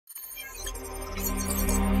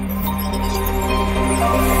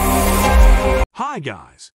Hi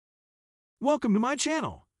guys! Welcome to my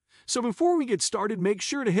channel. So before we get started, make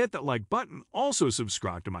sure to hit that like button, also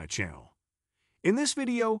subscribe to my channel. In this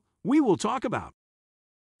video, we will talk about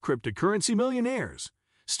cryptocurrency millionaires.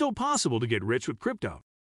 Still possible to get rich with crypto.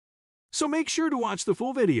 So make sure to watch the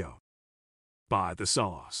full video. Buy the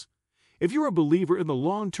sell-offs. If you're a believer in the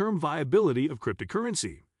long-term viability of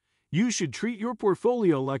cryptocurrency, you should treat your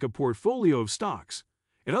portfolio like a portfolio of stocks.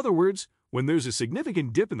 In other words, when there's a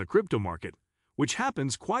significant dip in the crypto market, which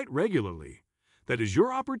happens quite regularly, that is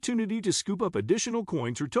your opportunity to scoop up additional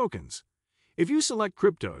coins or tokens. If you select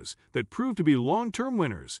cryptos that prove to be long-term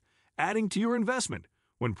winners, adding to your investment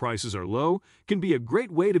when prices are low can be a great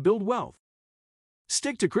way to build wealth.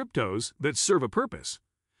 Stick to cryptos that serve a purpose.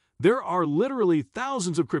 There are literally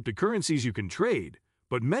thousands of cryptocurrencies you can trade,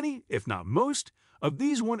 but many, if not most, of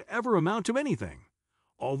these won't ever amount to anything.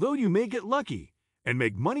 Although you may get lucky and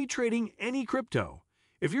make money trading any crypto,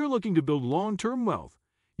 if you're looking to build long-term wealth,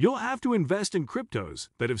 you'll have to invest in cryptos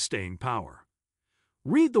that have staying power.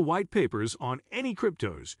 Read the white papers on any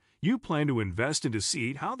cryptos you plan to invest in to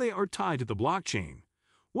see how they are tied to the blockchain,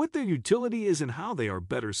 what their utility is, and how they are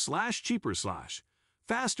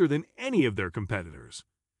better/cheaper/faster than any of their competitors.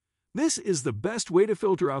 This is the best way to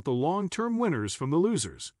filter out the long-term winners from the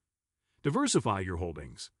losers. Diversify your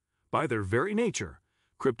holdings. By their very nature,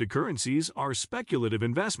 cryptocurrencies are speculative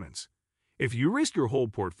investments. If you risk your whole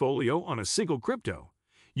portfolio on a single crypto,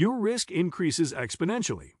 your risk increases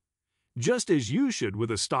exponentially. Just as you should with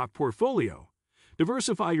a stock portfolio,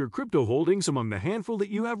 diversify your crypto holdings among the handful that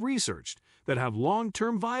you have researched that have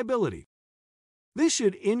long-term viability. This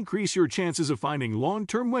should increase your chances of finding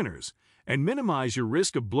long-term winners and minimize your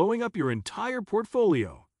risk of blowing up your entire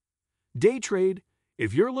portfolio. Day trade.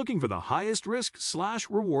 If you're looking for the highest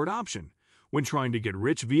risk/reward option when trying to get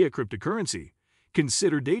rich via cryptocurrency,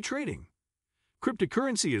 consider day trading.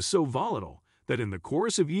 Cryptocurrency is so volatile that in the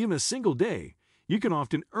course of even a single day, you can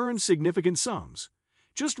often earn significant sums.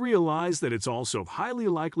 Just realize that it's also highly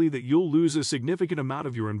likely that you'll lose a significant amount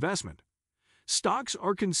of your investment. Stocks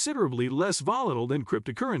are considerably less volatile than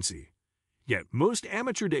cryptocurrency, yet most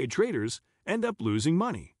amateur day traders end up losing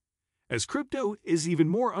money, as crypto is even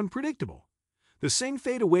more unpredictable. The same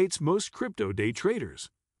fate awaits most crypto day traders.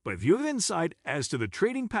 But if you have insight as to the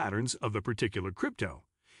trading patterns of the particular crypto,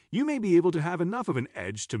 you may be able to have enough of an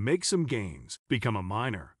edge to make some gains. Become a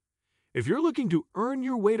miner. If you're looking to earn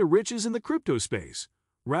your way to riches in the crypto space,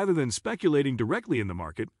 rather than speculating directly in the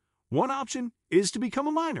market, one option is to become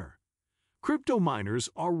a miner. Crypto miners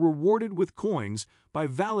are rewarded with coins by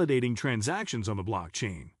validating transactions on the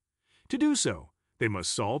blockchain. To do so, they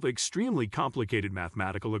must solve extremely complicated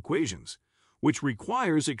mathematical equations, which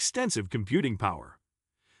requires extensive computing power.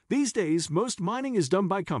 These days, most mining is done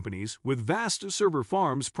by companies with vast server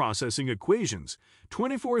farms processing equations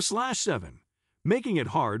 24/7, making it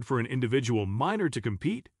hard for an individual miner to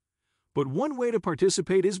compete. But one way to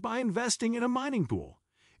participate is by investing in a mining pool,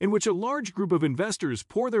 in which a large group of investors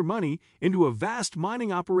pour their money into a vast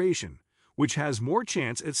mining operation, which has more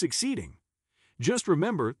chance at succeeding. Just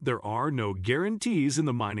remember, there are no guarantees in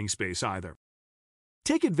the mining space either.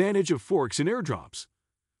 Take advantage of forks and airdrops.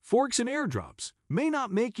 Forks and airdrops may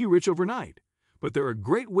not make you rich overnight, but they're a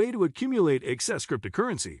great way to accumulate excess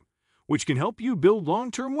cryptocurrency, which can help you build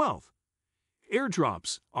long-term wealth.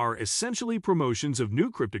 Airdrops are essentially promotions of new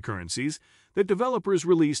cryptocurrencies that developers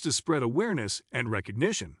release to spread awareness and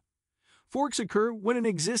recognition. Forks occur when an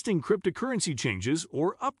existing cryptocurrency changes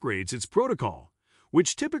or upgrades its protocol,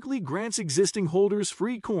 which typically grants existing holders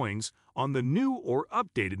free coins on the new or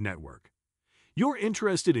updated network. You're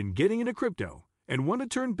interested in getting into crypto and want to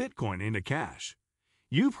turn Bitcoin into cash.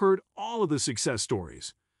 You've heard all of the success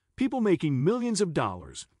stories. People making millions of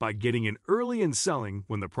dollars by getting in early and selling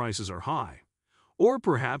when the prices are high. Or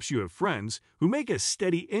perhaps you have friends who make a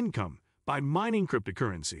steady income by mining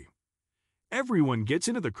cryptocurrency. Everyone gets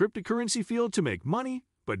into the cryptocurrency field to make money,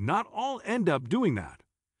 but not all end up doing that.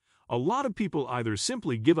 A lot of people either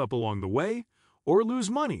simply give up along the way or lose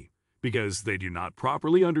money because they do not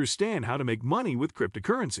properly understand how to make money with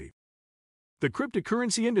cryptocurrency. The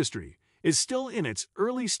cryptocurrency industry is still in its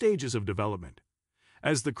early stages of development.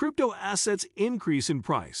 As the crypto assets increase in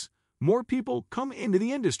price, more people come into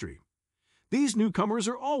the industry. These newcomers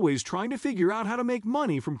are always trying to figure out how to make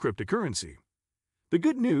money from cryptocurrency. The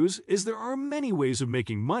good news is there are many ways of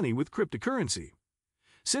making money with cryptocurrency.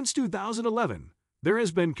 Since 2011, there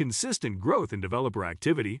has been consistent growth in developer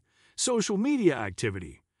activity, social media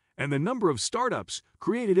activity, and the number of startups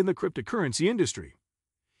created in the cryptocurrency industry.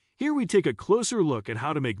 Here we take a closer look at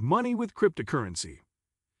how to make money with cryptocurrency.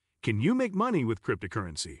 Can you make money with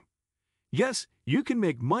cryptocurrency? Yes, you can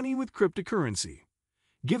make money with cryptocurrency.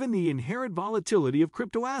 given the inherent volatility of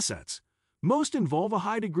crypto assets. Most involve a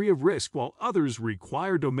high degree of risk while others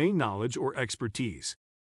require domain knowledge or expertise.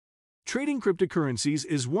 Trading cryptocurrencies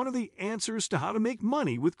is one of the answers to how to make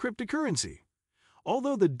money with cryptocurrency.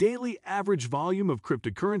 Although the daily average volume of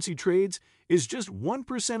cryptocurrency trades is just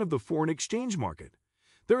 1% of the foreign exchange market,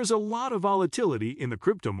 there is a lot of volatility in the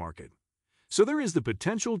crypto market. So there is the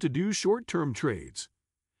potential to do short-term trades.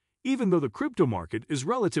 Even though the crypto market is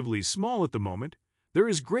relatively small at the moment, there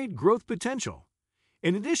is great growth potential.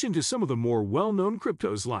 In addition to some of the more well-known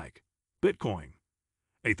cryptos like Bitcoin,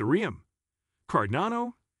 Ethereum,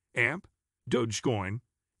 Cardano, AMP, Dogecoin,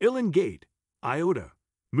 Elongate, IOTA,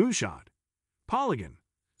 Moonshot, Polygon,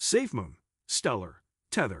 SafeMoon, Stellar,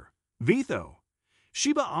 Tether, Vitho,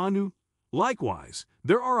 Shiba Inu. Likewise,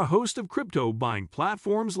 there are a host of crypto buying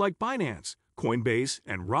platforms like Binance, Coinbase,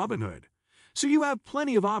 and Robinhood. So you have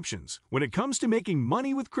plenty of options when it comes to making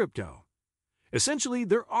money with crypto. Essentially,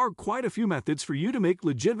 there are quite a few methods for you to make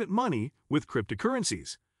legitimate money with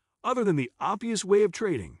cryptocurrencies, other than the obvious way of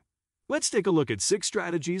trading. Let's take a look at 6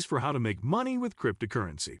 strategies for how to make money with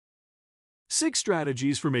cryptocurrency. 6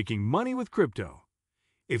 strategies for making money with crypto.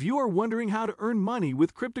 If you are wondering how to earn money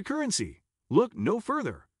with cryptocurrency, look no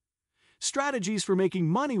further. Strategies for making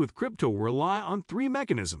money with crypto rely on 3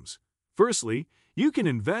 mechanisms. Firstly, you can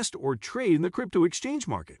invest or trade in the crypto exchange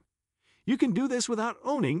market. You can do this without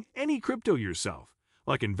owning any crypto yourself,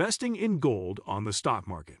 like investing in gold on the stock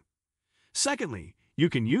market. Secondly, you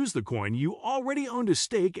can use the coin you already own to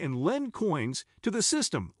stake and lend coins to the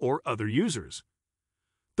system or other users.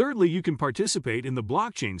 Thirdly, you can participate in the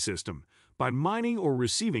blockchain system by mining or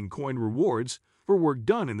receiving coin rewards for work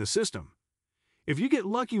done in the system. If you get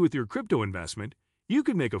lucky with your crypto investment, you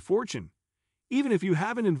can make a fortune, even if you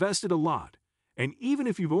haven't invested a lot, and even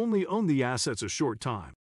if you've only owned the assets a short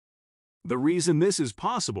time. The reason this is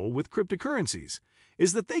possible with cryptocurrencies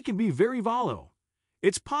is that they can be very volatile.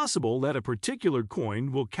 It's possible that a particular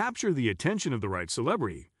coin will capture the attention of the right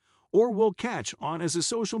celebrity, or will catch on as a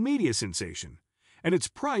social media sensation, and its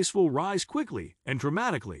price will rise quickly and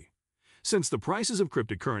dramatically. Since the prices of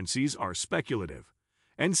cryptocurrencies are speculative,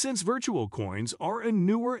 and since virtual coins are a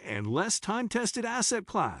newer and less time-tested asset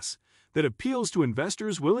class that appeals to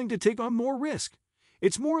investors willing to take on more risk,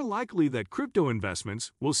 it's more likely that crypto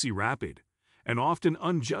investments will see rapid, and often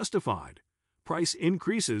unjustified, price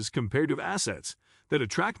increases compared to assets that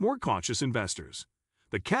attract more cautious investors.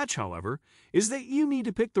 The catch, however, is that you need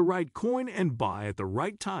to pick the right coin and buy at the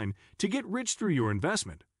right time to get rich through your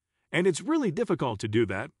investment. And it's really difficult to do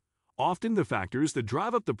that. Often the factors that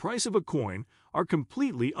drive up the price of a coin are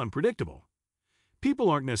completely unpredictable. People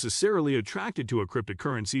aren't necessarily attracted to a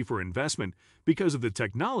cryptocurrency for investment because of the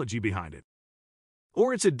technology behind it,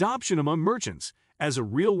 or its adoption among merchants as a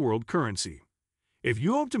real-world currency. If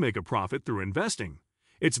you hope to make a profit through investing,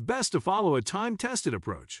 it's best to follow a time-tested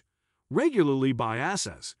approach. Regularly buy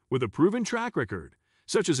assets with a proven track record,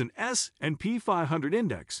 such as an S&P 500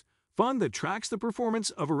 index fund that tracks the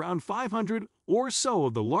performance of around 500 or so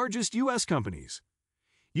of the largest U.S. companies.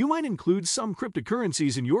 You might include some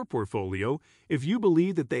cryptocurrencies in your portfolio if you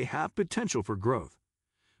believe that they have potential for growth.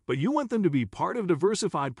 But you want them to be part of a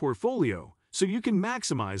diversified portfolio so you can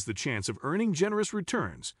maximize the chance of earning generous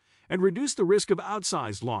returns and reduce the risk of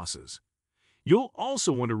outsized losses. You'll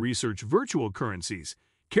also want to research virtual currencies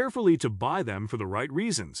carefully to buy them for the right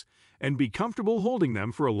reasons and be comfortable holding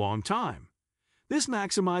them for a long time. This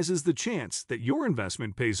maximizes the chance that your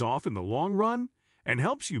investment pays off in the long run and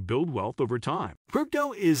helps you build wealth over time.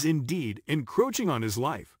 Crypto is indeed encroaching on his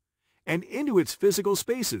life and into its physical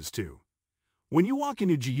spaces too. When you walk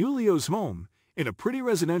into Giulio's home, in a pretty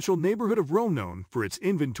residential neighborhood of Rome known for its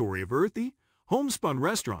inventory of earthy, homespun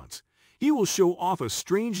restaurants, he will show off a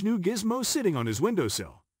strange new gizmo sitting on his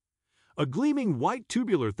windowsill. A gleaming white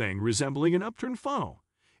tubular thing resembling an upturned funnel.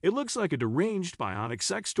 It looks like a deranged bionic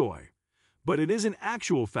sex toy, but it is in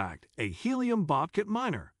actual fact a helium bobcat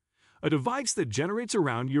miner, a device that generates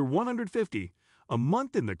around year 150 a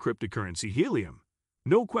month in the cryptocurrency helium.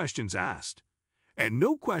 No questions asked. And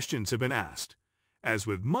no questions have been asked. As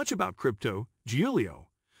with much about crypto, Giulio,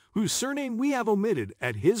 whose surname we have omitted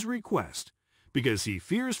at his request, because he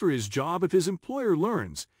fears for his job if his employer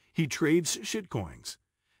learns he trades shitcoins,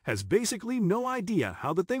 has basically no idea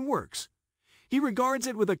how the thing works. He regards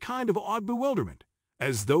it with a kind of odd bewilderment,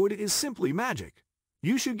 as though it is simply magic.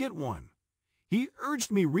 You should get one. He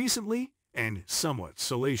urged me recently and somewhat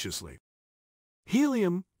salaciously.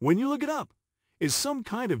 Helium, when you look it up, is some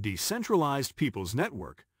kind of decentralized people's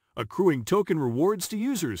network, accruing token rewards to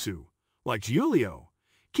users who, like Giulio,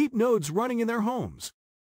 keep nodes running in their homes.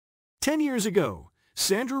 10 years ago,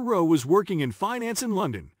 Sandra Rowe was working in finance in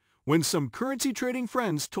London when some currency trading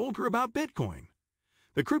friends told her about Bitcoin.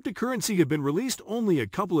 The cryptocurrency had been released only a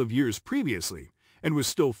couple of years previously and was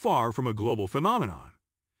still far from a global phenomenon.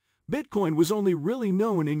 Bitcoin was only really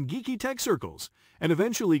known in geeky tech circles, and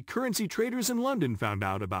eventually currency traders in London found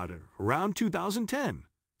out about it around 2010,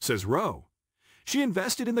 says Rowe. She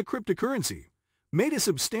invested in the cryptocurrency, made a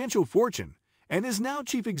substantial fortune, and is now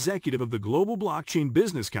chief executive of the Global Blockchain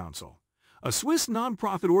Business Council, a Swiss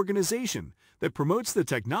nonprofit organization that promotes the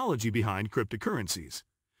technology behind cryptocurrencies.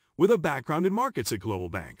 With a background in markets at global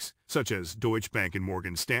banks, such as Deutsche Bank and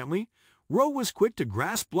Morgan Stanley, Rowe was quick to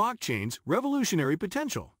grasp blockchain's revolutionary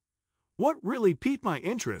potential. What really piqued my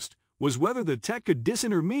interest was whether the tech could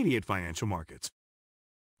disintermediate financial markets.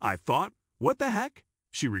 I thought, what the heck?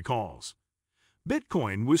 She recalls.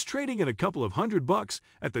 Bitcoin was trading at a couple of $100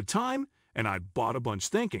 at the time, and I bought a bunch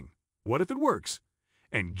thinking, what if it works?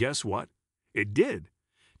 And guess what? It did.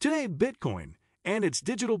 Today, Bitcoin and its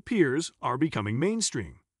digital peers are becoming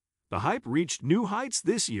mainstream. The hype reached new heights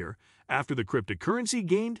this year after the cryptocurrency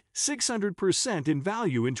gained 600% in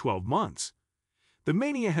value in 12 months. The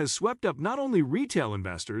mania has swept up not only retail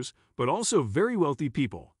investors, but also very wealthy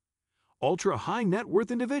people. Ultra-high net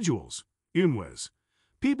worth individuals, UNWES,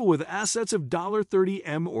 people with assets of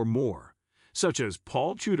 $30M or more, such as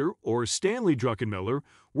Paul Tudor or Stanley Druckenmiller,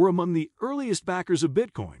 were among the earliest backers of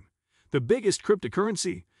Bitcoin, the biggest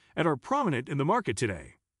cryptocurrency, and are prominent in the market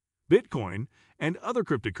today. Bitcoin and other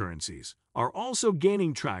cryptocurrencies are also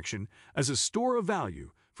gaining traction as a store of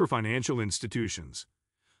value for financial institutions.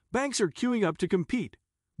 Banks are queuing up to compete.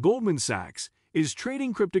 Goldman Sachs is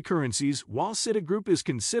trading cryptocurrencies while Citigroup is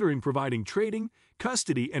considering providing trading,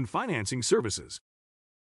 custody, and financing services.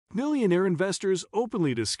 Millionaire investors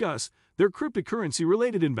openly discuss their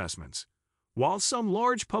cryptocurrency-related investments, while some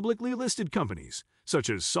large publicly listed companies, such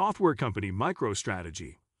as software company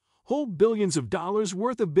MicroStrategy, hold billions of dollars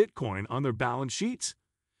worth of Bitcoin on their balance sheets.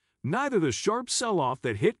 Neither the sharp sell-off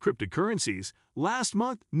that hit cryptocurrencies last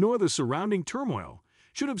month nor the surrounding turmoil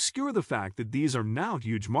should obscure the fact that these are now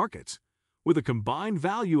huge markets, with a combined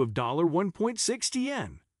value of $1.60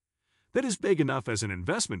 yen. That is big enough as an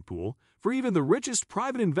investment pool for even the richest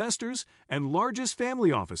private investors and largest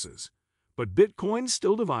family offices. But Bitcoin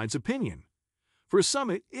still divides opinion. For some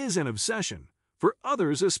it is an obsession, for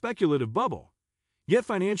others a speculative bubble. Yet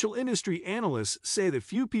financial industry analysts say that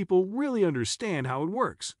few people really understand how it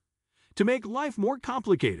works. To make life more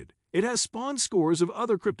complicated, it has spawned scores of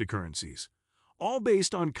other cryptocurrencies, all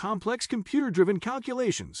based on complex computer-driven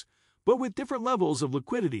calculations, but with different levels of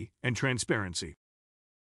liquidity and transparency.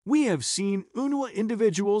 We have seen UNWA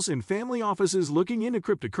individuals and family offices looking into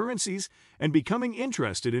cryptocurrencies and becoming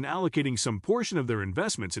interested in allocating some portion of their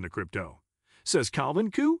investments into crypto, says Calvin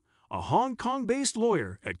Koo, a Hong Kong-based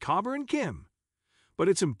lawyer at Cobber & Kim. But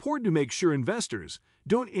it's important to make sure investors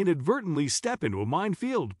don't inadvertently step into a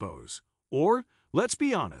minefield pose, or, let's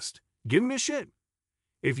be honest, give them a shit.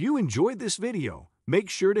 If you enjoyed this video, make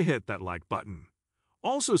sure to hit that like button.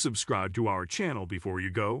 Also subscribe to our channel before you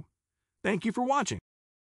go. Thank you for watching.